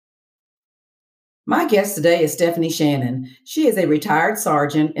My guest today is Stephanie Shannon. She is a retired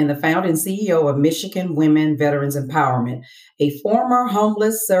sergeant and the founder and CEO of Michigan Women Veterans Empowerment, a former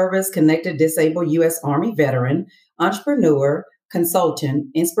homeless service connected disabled U.S. Army veteran, entrepreneur, consultant,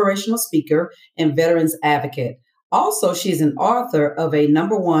 inspirational speaker, and veterans advocate. Also, she's an author of a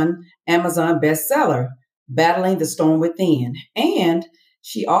number one Amazon bestseller, Battling the Storm Within. And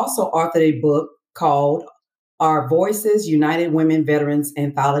she also authored a book called Our Voices United Women Veterans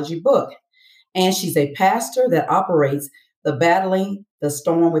Anthology book, and she's a pastor that operates the Battling the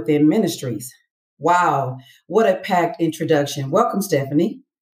Storm Within Ministries. Wow, what a packed introduction. Welcome, Stephanie.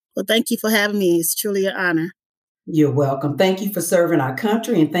 Well, thank you for having me. It's truly an honor. You're welcome. Thank you for serving our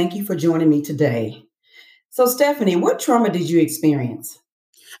country and thank you for joining me today. So, Stephanie, what trauma did you experience?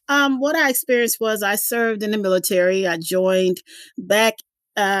 What I experienced was I served in the military. I joined back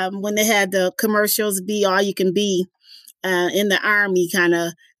when they had the commercials, Be All You Can Be, in the Army, kind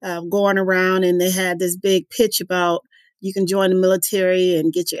of going around, and they had this big pitch about you can join the military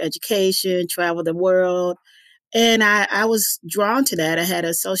and get your education, travel the world. And I was drawn to that. I had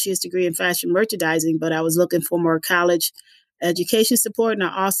an associate's degree in fashion merchandising, but I was looking for more college education support. And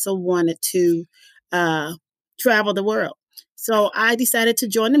I also wanted to uh, travel the world. So I decided to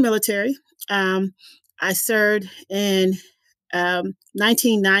join the military. I served in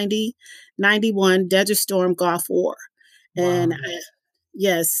 1990, 91 Desert Storm Gulf War. And Wow.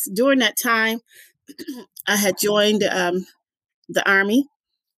 yes, during that time, I had joined the Army.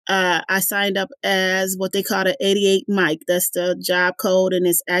 I signed up as what they call an 88 Mike. That's the job code, and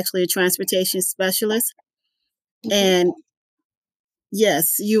it's actually a transportation specialist. Okay. And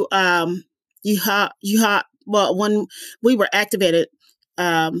yes, well, when we were activated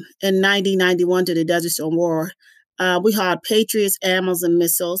in 1991 to the Desert Storm War, we had Patriots, AMOs, and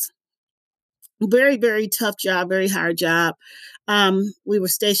missiles. Very, very tough job, very hard job. We were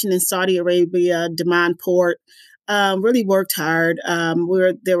stationed in Saudi Arabia, Daman Port. Really worked hard.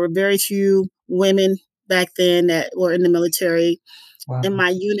 There were very few women back then that were in the military. In Wow. my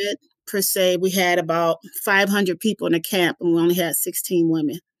unit, per se, we had about 500 people in the camp, and we only had 16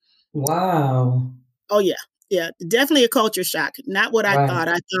 women. Wow. Oh yeah, yeah, definitely a culture shock. Not what I Right. thought.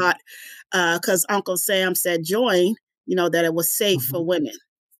 I thought because Uncle Sam said join, that it was safe for Mhm. women.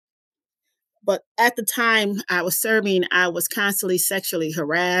 But at the time I was serving, I was constantly sexually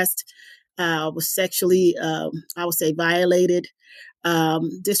harassed. Was sexually, I would say, violated,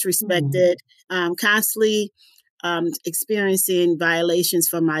 Mhm. disrespected, constantly experiencing violations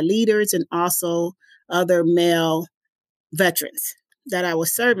from my leaders and also other male veterans that I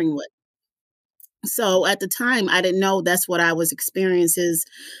was serving with. So at the time, I didn't know that's what I was experiencing. Is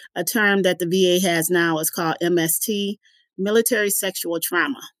a term that the VA has now is called MST, military sexual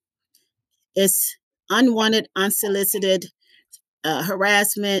trauma. It's unwanted, unsolicited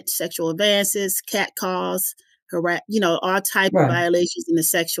harassment, sexual advances, cat calls, all type of Right. violations in the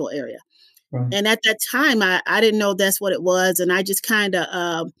sexual area. Right. And at that time, I didn't know that's what it was, and I just kind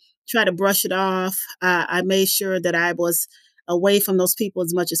of try to brush it off. I made sure that I was away from those people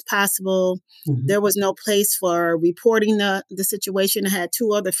as much as possible. There Mhm. was no place for reporting the situation. I had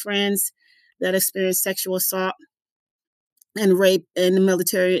two other friends that experienced sexual assault and rape in the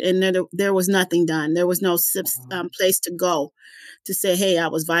military, and there was nothing done. There was no Wow. place to go to say, "Hey, I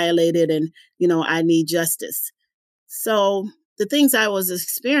was violated, and I need justice." So the things I was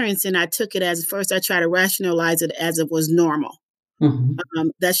experiencing, I took it as first. I try to rationalize it as it was normal. Mhm.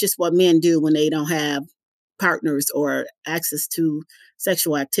 That's just what men do when they don't have partners or access to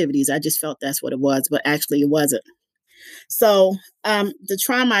sexual activities. I just felt that's what it was, but actually it wasn't. So the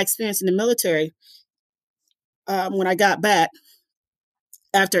trauma I experienced in the military when I got back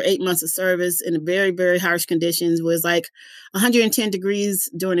after 8 months of service in very, very harsh conditions was like 110 degrees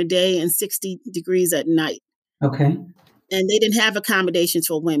during the day and 60 degrees at night. Okay. And they didn't have accommodations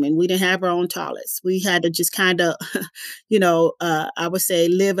for women. We didn't have our own toilets. We had to just kind of, I would say,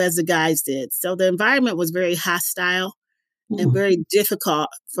 live as the guys did. So the environment was very hostile and Mm. very difficult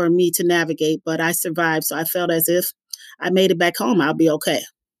for me to navigate, but I survived. So I felt as if I made it back home, I'll be okay.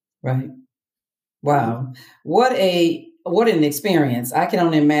 Right. Mhm. Wow. What an experience. I can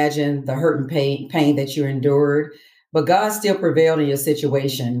only imagine the hurt and pain that you endured, but God still prevailed in your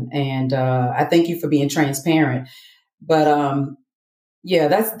situation. And I thank you for being transparent. But yeah,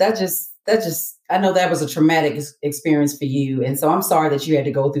 that just I know that was a traumatic experience for you. And so I'm sorry that you had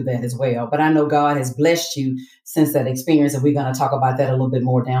to go through that as well. But I know God has blessed you since that experience, and we're going to talk about that a little bit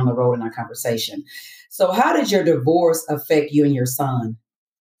more down the road in our conversation. So how did your divorce affect you and your son?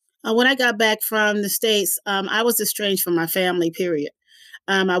 When I got back from the States, I was estranged from my family, period.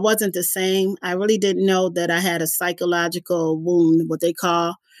 I wasn't the same. I really didn't know that I had a psychological wound, what they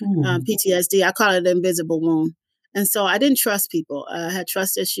call. PTSD. I call it the invisible wound. And so I didn't trust people. I had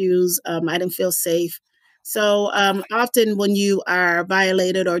trust issues. I didn't feel safe. So often when you are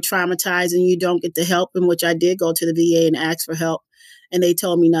violated or traumatized and you don't get the help, in which I did go to the VA and ask for help, and they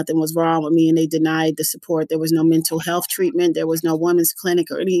told me nothing was wrong with me and they denied the support. There was no mental health treatment. There was no women's clinic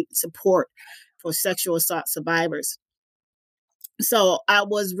or any support for sexual assault survivors. So I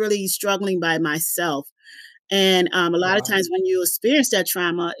was really struggling by myself. And a lot of times when you experience that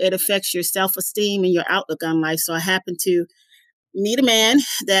trauma, it affects your self-esteem and your outlook on life. So I happened to meet a man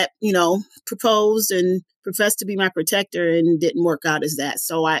that, proposed and professed to be my protector and didn't work out as that.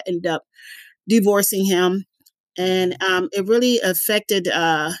 So I ended up divorcing him. And it really affected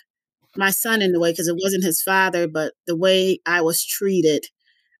my son in a way because it wasn't his father, but the way I was treated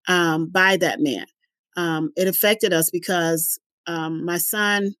by that man. It affected us because my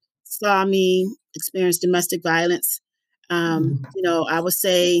son saw me experience domestic violence. I would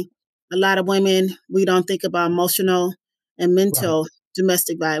say a lot of women, we don't think about emotional and mental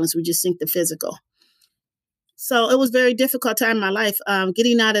domestic violence. We just think the physical. So it was a very difficult time in my life.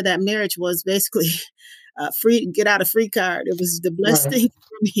 Getting out of that marriage was basically get out of free card. It was the best thing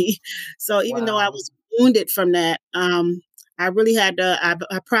for me. So even though I was wounded from that, I really had to,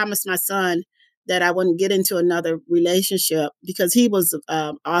 I promised my son that I wouldn't get into another relationship because he was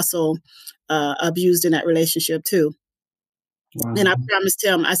also abused in that relationship too. And I promised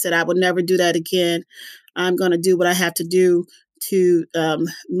him, I said, I would never do that again. I'm going to do what I have to do to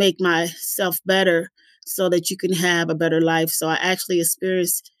make myself better so that you can have a better life. So I actually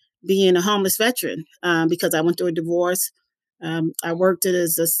experienced being a homeless veteran because I went through a divorce. I worked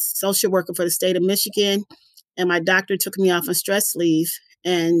as a social worker for the state of Michigan, and my doctor took me off on stress leave.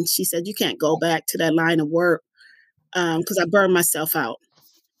 And she said, you can't go back to that line of work because I burned myself out.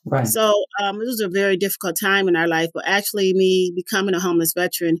 Right. So it was a very difficult time in our life, but actually me becoming a homeless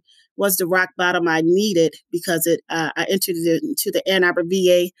veteran was the rock bottom I needed because I entered into the Ann Arbor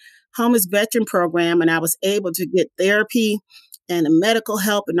VA homeless veteran program, and I was able to get therapy and the medical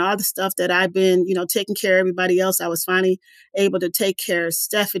help and all the stuff that I've been, taking care of everybody else. I was finally able to take care of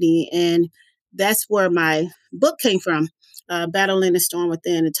Stephanie. And that's where my book came from, Battling the Storm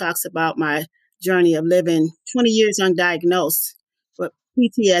Within. It talks about my journey of living 20 years undiagnosed with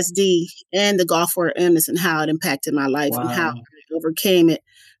PTSD and the Gulf War illness and how it impacted my life and how I overcame it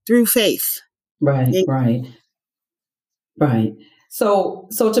through faith. Right. So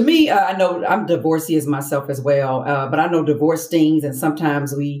to me, I know I'm divorcee as myself as well, but I know divorce stings, and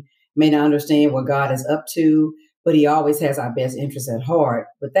sometimes we may not understand what God is up to, but He always has our best interests at heart.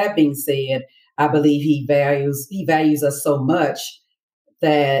 With that being said, I believe He values us so much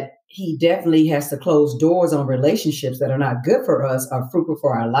that He definitely has to close doors on relationships that are not good for us or fruitful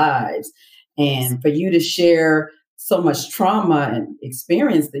for our lives. And for you to share so much trauma and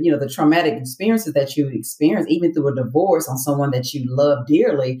experience, the traumatic experiences that you experience, even through a divorce on someone that you love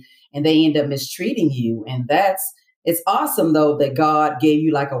dearly, and they end up mistreating you. And it's awesome though, that God gave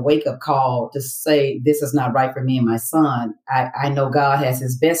you like a wake up call to say, this is not right for me and my son. I know God has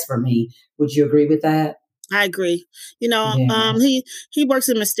His best for me. Would you agree with that? I agree. He works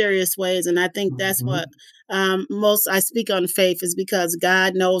in mysterious ways, and I think that's what most I speak on faith is because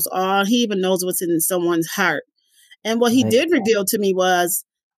God knows all. He even knows what's in someone's heart. And what He did reveal to me was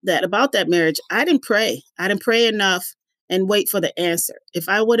that about that marriage, I didn't pray. I didn't pray enough and wait for the answer. If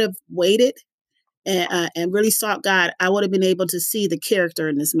I would have waited and really sought God, I would have been able to see the character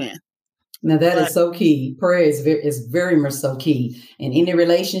in this man. Now that is so key. Prayer is very much so key in any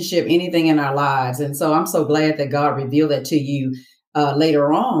relationship, anything in our lives. And so I'm so glad that God revealed that to you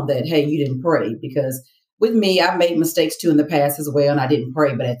later on, that, hey, you didn't pray. Because with me, I made mistakes too in the past as well, and I didn't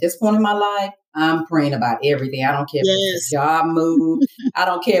pray. But at this point in my life, I'm praying about everything. I don't care if it's a job move. I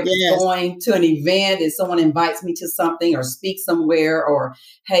don't care if it's going to an event, if someone invites me to something or speak somewhere, or,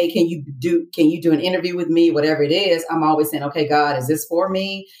 hey, can you do an interview with me? Whatever it is, I'm always saying, okay, God, is this for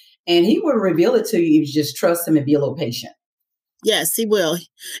me? And He will reveal it to you if you just trust Him and be a little patient. Yes, He will.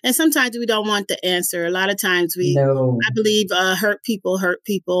 And sometimes we don't want the answer. A lot of times I believe hurt people.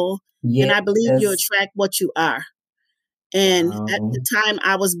 Yes. And I believe you attract what you are. And at the time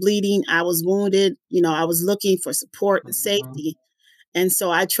I was bleeding, I was wounded, I was looking for support and safety. And so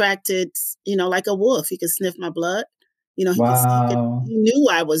I attracted, like a wolf. He could sniff my blood. He knew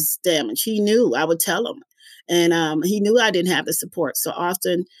I was damaged. He knew. I would tell him. And he knew I didn't have the support. So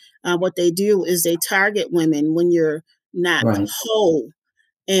often what they do is they target women when you're not whole,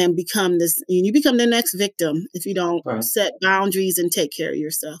 and you become the next victim if you don't set boundaries and take care of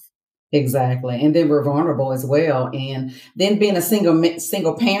yourself. Exactly. And then we're vulnerable as well. And then being a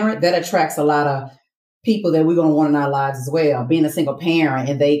single parent, that attracts a lot of people that we're going to want in our lives as well. Being a single parent,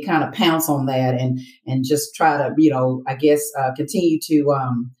 and they kind of pounce on that and just try to, I guess, continue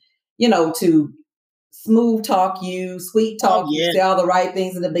to, to smooth talk you, sweet Oh, talk you, yeah. say all the right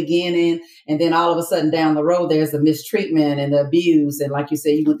things in the beginning, and then all of a sudden down the road there's the mistreatment and the abuse, and like you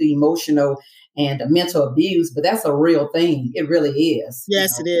said, you went through emotional and mental abuse, but that's a real thing. It really is.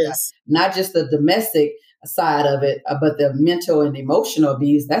 Yes, it is. Not just the domestic side of it, but the mental and emotional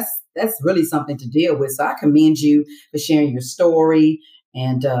abuse. That's really something to deal with. So I commend you for sharing your story,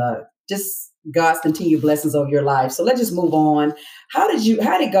 and just God's continued blessings over your life. So let's just move on. How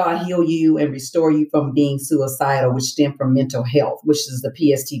did God heal you and restore you from being suicidal, which stemmed from mental health, which is the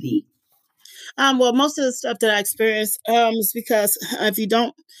PSTD? Well, most of the stuff that I experienced is because if you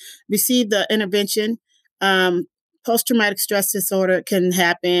don't receive the intervention, post-traumatic stress disorder can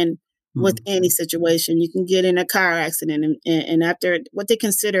happen with any situation. You can get in a car accident, and after what they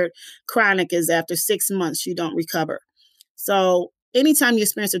consider chronic is after 6 months, you don't recover. So anytime you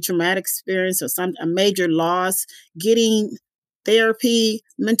experience a traumatic experience or a major loss, getting therapy,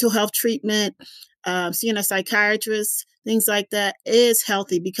 mental health treatment, seeing a psychiatrist, things like that is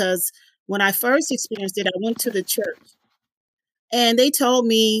healthy, because when I first experienced it, I went to the church and they told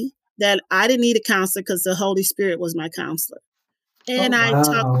me that I didn't need a counselor because the Holy Spirit was my counselor. And Oh, I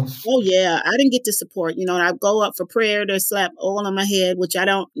talked, wow. oh yeah, I didn't get the support. And I go up for prayer, to slap oil on my head, which I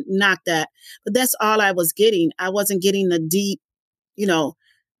don't knock that. But that's all I was getting. I wasn't getting the deep,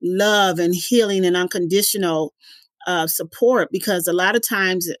 love and healing and unconditional support, because a lot of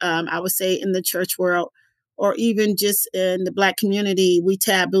times I would say in the church world, or even just in the Black community, we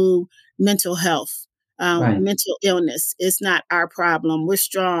taboo mental health, Right. mental illness. It's not our problem. We're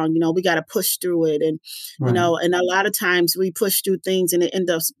strong. We got to push through it. And, Right. And a lot of times we push through things and it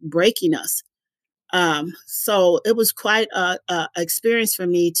ends up breaking us. So it was quite a experience for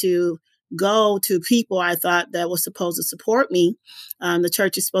me to go to people I thought that was supposed to support me. The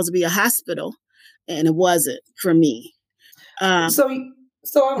church is supposed to be a hospital, and it wasn't for me. So,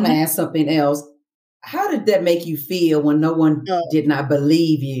 so I want to Mhm. ask something else. How did that make you feel when no one Oh, did not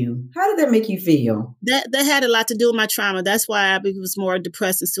believe you? How did that make you feel? that had a lot to do with my trauma. That's why I was more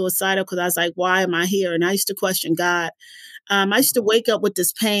depressed and suicidal, because I was like, why am I here? And I used to question God. I used to wake up with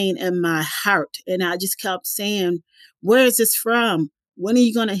this pain in my heart, and I just kept saying, where is this from? When are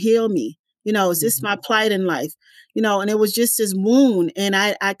you going to heal me? Is this my plight in life? And it was just this wound, and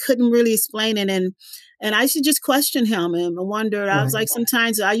I couldn't really explain it. And I used to just question him and wonder. I was Right. like,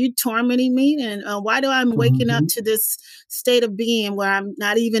 sometimes, are you tormenting me? And why do I'm waking up to this state of being where I'm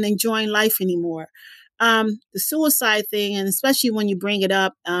not even enjoying life anymore? The suicide thing, and especially when you bring it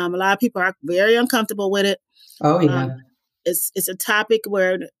up, a lot of people are very uncomfortable with it. Oh, Um, yeah. it's a topic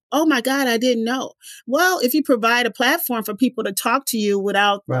where, oh my God, I didn't know. Well, if you provide a platform for people to talk to you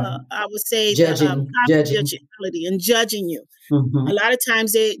without, Right. I would say, the Judging. confidentiality and judging you. A Hmm. lot of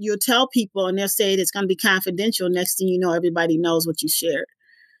times you'll tell people and they'll say it's going to be confidential. Next thing you know, everybody knows what you shared.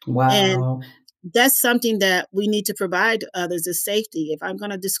 And Wow. that's something that we need to provide to others, is safety. If I'm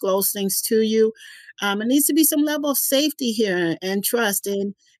going to disclose things to you, it needs to be some level of safety here and trust.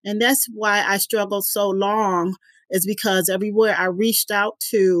 And that's why I struggled so long, is because everywhere I reached out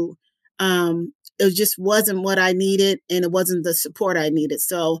to, it just wasn't what I needed, and it wasn't the support I needed.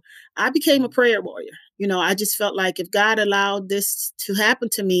 So I became a prayer warrior. I just felt like if God allowed this to happen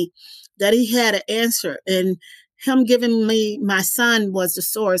to me, that He had an answer. And Him giving me my son was the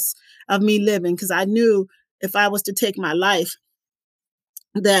source of me living, because I knew if I was to take my life,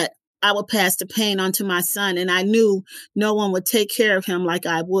 that I would pass the pain on to my son, and I knew no one would take care of him like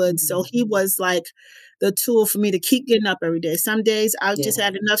I would. So he was like the tool for me to keep getting up every day. Some days I Yeah. just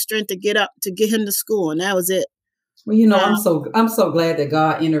had enough strength to get up to get him to school, and that was it. Well, Um, I'm so glad that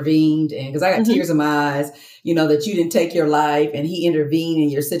God intervened, and because I got mhm. tears in my eyes, that you didn't take your life, and He intervened in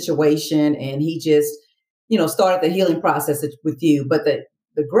your situation, and He just, started the healing process with you. But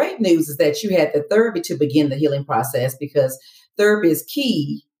the great news is that you had the therapy to begin the healing process, because therapy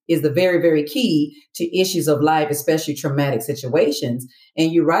is the very, very key to issues of life, especially traumatic situations.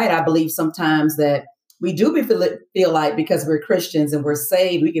 And you're right. I believe sometimes that we do feel like because we're Christians and we're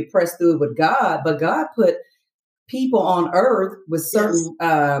saved, we can press through it with God, but God put people on earth with Yes. certain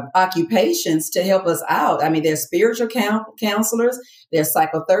occupations to help us out. I mean, there's spiritual counselors, there's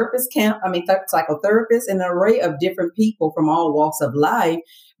psychotherapists, psychotherapists, and an array of different people from all walks of life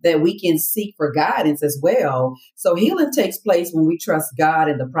that we can seek for guidance as well. So healing takes place when we trust God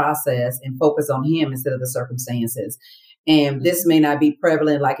in the process and focus on Him instead of the circumstances. And this may not be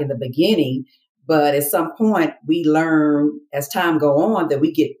prevalent like in the beginning, but at some point we learn as time go on that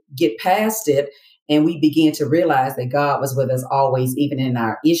we get past it, And we began to realize that God was with us always, even in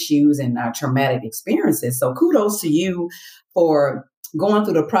our issues and our traumatic experiences. So kudos to you for going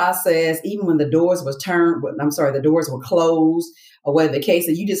through the process, even when the doors the doors were closed, or whatever the case,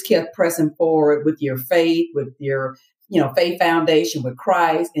 that you just kept pressing forward with your faith, with your, faith foundation with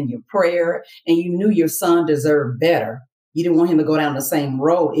Christ and your prayer, and you knew your son deserved better. You didn't want him to go down the same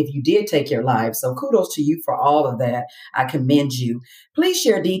road if you did take your life. So kudos to you for all of that. I commend you. Please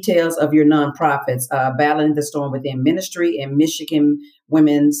share details of your nonprofits, Battling the Storm Within Ministry and Michigan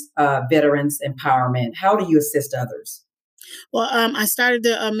Women's Veterans Empowerment. How do you assist others? Well, I started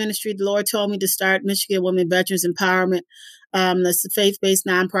the ministry. The Lord told me to start Michigan Women Veterans Empowerment. That's a faith-based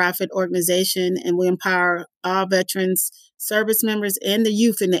nonprofit organization, and we empower all veterans, service members, and the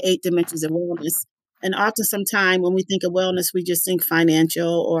youth in the 8 dimensions of wellness. And often, sometimes when we think of wellness, we just think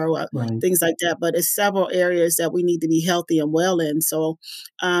financial or Right. things like that. But it's several areas that we need to be healthy and well in. So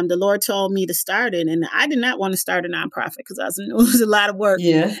the Lord told me to start it, and I did not want to start a nonprofit because it was a lot of work.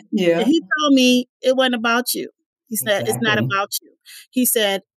 Yeah, And yeah. He told me it wasn't about you. He said, it's not Exactly. about you. He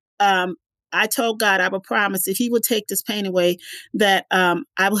said, I told God I would promise if He would take this pain away, that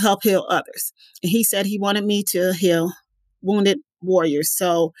I will help heal others. And He said He wanted me to heal wounded warriors.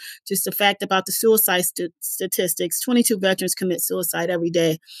 So just the fact about the suicide statistics, 22 veterans commit suicide every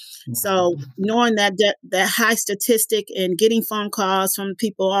day. So knowing that high statistic and getting phone calls from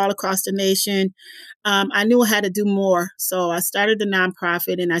people all across the nation, I knew I had to do more. So I started the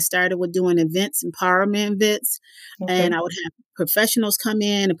nonprofit, and I started with doing events, empowerment events, and Okay. I would have professionals come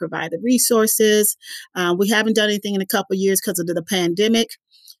in and provide the resources. We haven't done anything in a couple of years because of the pandemic.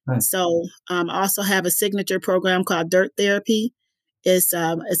 Right. So I also have a signature program called Dirt Therapy. It's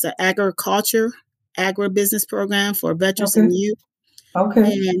an agribusiness program for veterans Okay. and youth. Okay.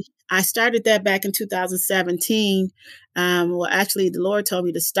 And I started that back in 2017. Well, actually, the Lord told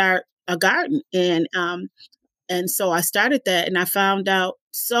me to start a garden, and so I started that, and I found out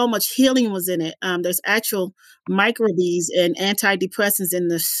so much healing was in it. There's actual microbes and antidepressants in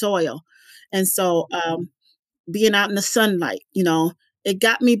the soil, and so being out in the sunlight, it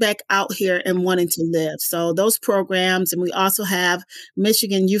got me back out here and wanting to live. So those programs, and we also have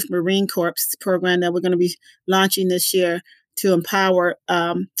Michigan Youth Marine Corps program that we're going to be launching this year to empower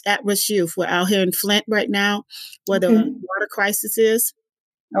at-risk youth. We're out here in Flint right now, where the Okay. water crisis is.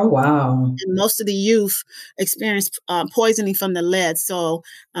 Oh, wow. And most of the youth experience poisoning from the lead. So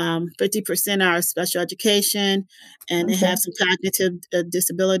 50% are special education, and they Okay. have some cognitive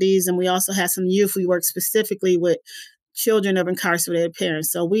disabilities. And we also have some youth. We work specifically with children of incarcerated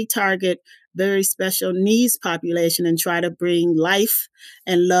parents. So we target very special needs population and try to bring life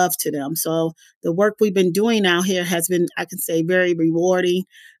and love to them. So the work we've been doing out here has been, I can say, very rewarding.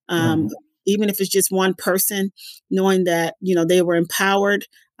 Um, Right. Even if it's just one person, knowing that, they were empowered,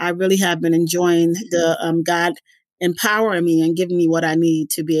 I really have been enjoying the God empowering me and giving me what I need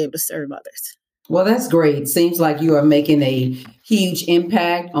to be able to serve others. Well, that's great. Seems like you are making a huge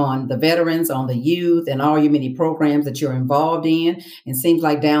impact on the veterans, on the youth, and all your many programs that you're involved in. And seems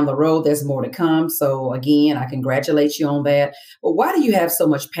like down the road, there's more to come. So, again, I congratulate you on that. But why do you have so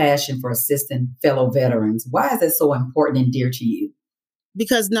much passion for assisting fellow veterans? Why is that so important and dear to you?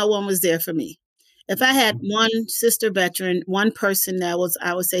 Because no one was there for me. If I had one sister veteran, one person that was,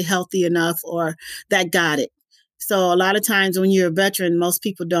 I would say, healthy enough or that got it. So a lot of times when you're a veteran, most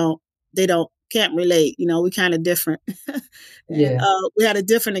people can't relate. We kind of different. And Yeah. we had a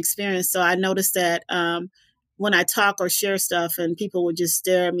different experience. So I noticed that when I talk or share stuff and people would just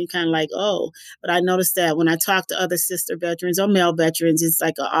stare at me kind of like, oh, but I noticed that when I talk to other sister veterans or male veterans, it's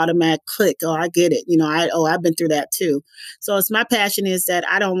like an automatic click. Oh, I get it. I've been through that too. So it's my passion is that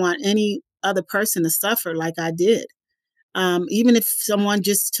I don't want any other person to suffer like I did. Even if someone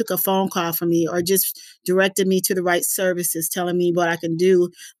just took a phone call from me or just directed me to the right services, telling me what I can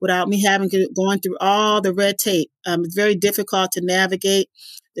do without me going through all the red tape. It's very difficult to navigate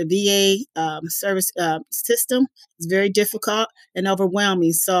the VA service system. It's very difficult and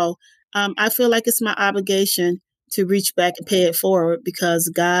overwhelming. So I feel like it's my obligation to reach back and pay it forward because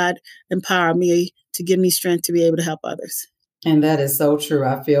God empowered me to give me strength to be able to help others. And that is so true.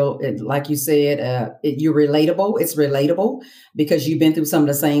 I feel it, like you said, you're relatable. It's relatable because you've been through some of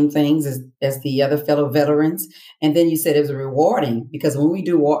the same things as the other fellow veterans. And then you said it was rewarding because when we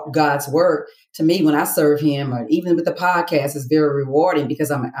do God's work, to me, when I serve Him, or even with the podcast, it's very rewarding because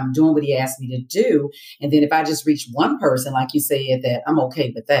I'm doing what He asked me to do. And then if I just reach one person, like you said, that I'm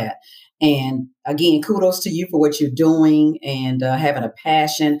okay with that. And again, kudos to you for what you're doing and having a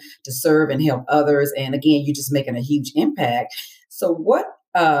passion to serve and help others. And again, you're just making a huge impact. So,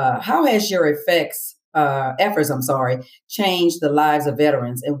 how has your effects efforts, change the lives of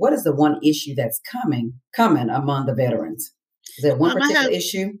veterans? And what is the one issue that's coming among the veterans? Is there one I have particular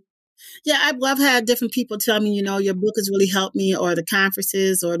issue? Yeah, I've had different people tell me, your book has really helped me, or the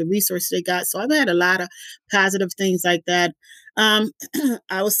conferences or the resources they got. So I've had a lot of positive things like that. Um,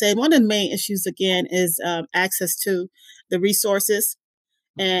 I would say one of the main issues again is access to the resources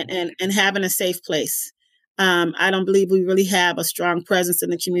and having a safe place. I don't believe we really have a strong presence in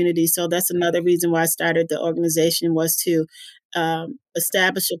the community, so that's another reason why I started the organization, was to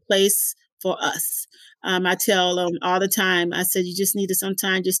establish a place for us. I tell them all the time. I said, you just need to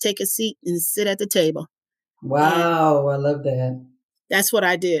sometimes just take a seat and sit at the table, and Wow, I love that. that's what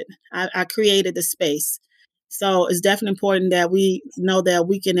I did. I created the space. So it's definitely important that we know that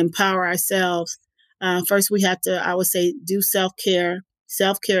we can empower ourselves. First, we have to, I would say, do self care.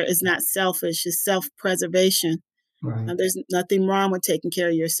 Self care is not selfish, it's self preservation. Right, There's nothing wrong with taking care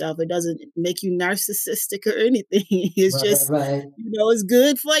of yourself. It doesn't make you narcissistic or anything. It's right, just, right. it's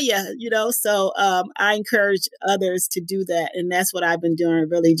good for you. So I encourage others to do that. And that's what I've been doing,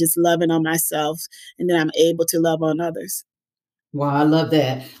 really just loving on myself. And then I'm able to love on others. Wow, I love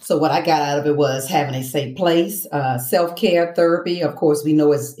that. So what I got out of it was having a safe place, self-care, therapy, of course, we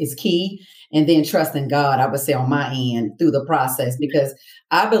know is key, and then trusting God, I would say on my end through the process, because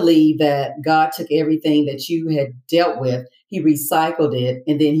I believe that God took everything that you had dealt with, he recycled it,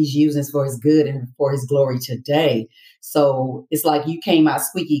 and then he's using it for his good and for his glory today. So it's like you came out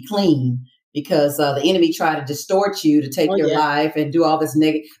squeaky clean, because the enemy tried to distort you to take Oh, your yeah. life and do all this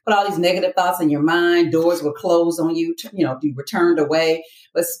negative, put all these negative thoughts in your mind. Doors were closed on you. You were turned away,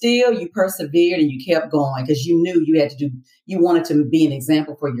 but still you persevered and you kept going because you knew you had to do. You wanted to be an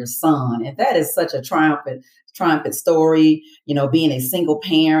example for your son, and that is such a triumphant story. Being a single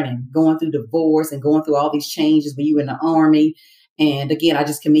parent and going through divorce and going through all these changes when you were in the army. And again, I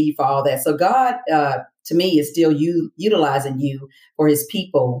just commend you for all that. So God, to me, is still utilizing you for His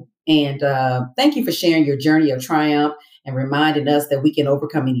people. And thank you for sharing your journey of triumph and reminding us that we can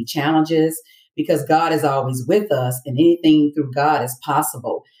overcome any challenges because God is always with us and anything through God is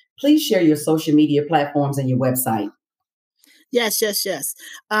possible. Please share your social media platforms and your website. Yes, yes, yes.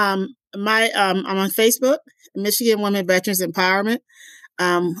 I'm on Facebook, Michigan Women Veterans Empowerment.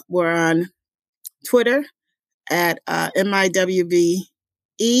 We're on Twitter at MIWVE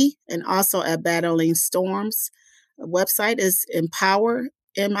and also at Battling Storms. The website is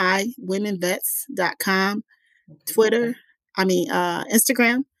miwomenvets.com. Twitter,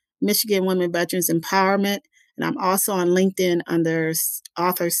 Instagram, Michigan Women Veterans Empowerment. And I'm also on LinkedIn under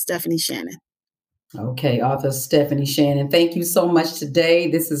author Stephanie Shannon. Okay, author Stephanie Shannon, thank you so much today.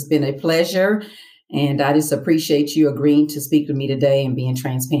 This has been a pleasure. And I just appreciate you agreeing to speak with me today and being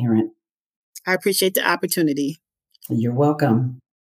transparent. I appreciate the opportunity. You're welcome.